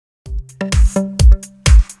Here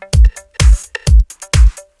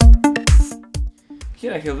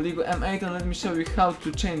I have LEAGOO M8 and let me show you how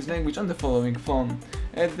to change language on the following phone.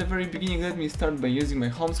 At the very beginning, let me start by using my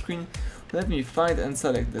home screen. Let me find and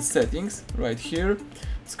select the settings right here.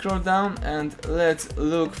 Scroll down and let's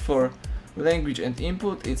look for language and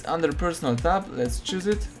input. It's under personal tab, let's choose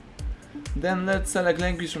it. Then let's select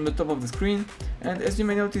language from the top of the screen, and as you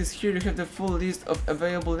may notice here you have the full list of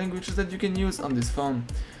available languages that you can use on this phone.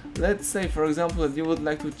 Let's say for example that you would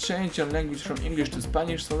like to change your language from English to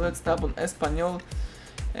Spanish, so let's tap on Español,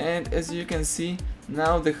 and as you can see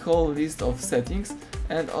now the whole list of settings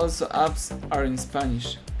and also apps are in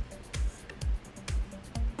Spanish.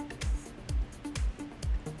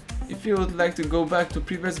 If you would like to go back to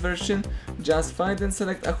previous version, just find and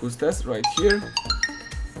select Ajustes right here.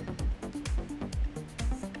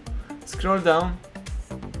 Scroll down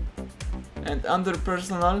and under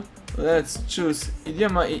personal let's choose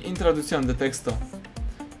idioma y introducción de texto.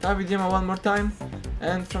 Tap idioma one more time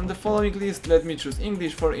and from the following list let me choose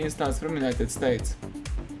English, for instance from United States.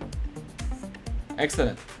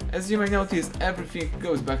 Excellent. As you may notice everything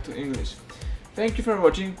goes back to English. Thank you for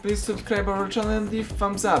watching, please subscribe our channel and leave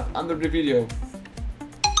thumbs up under the video.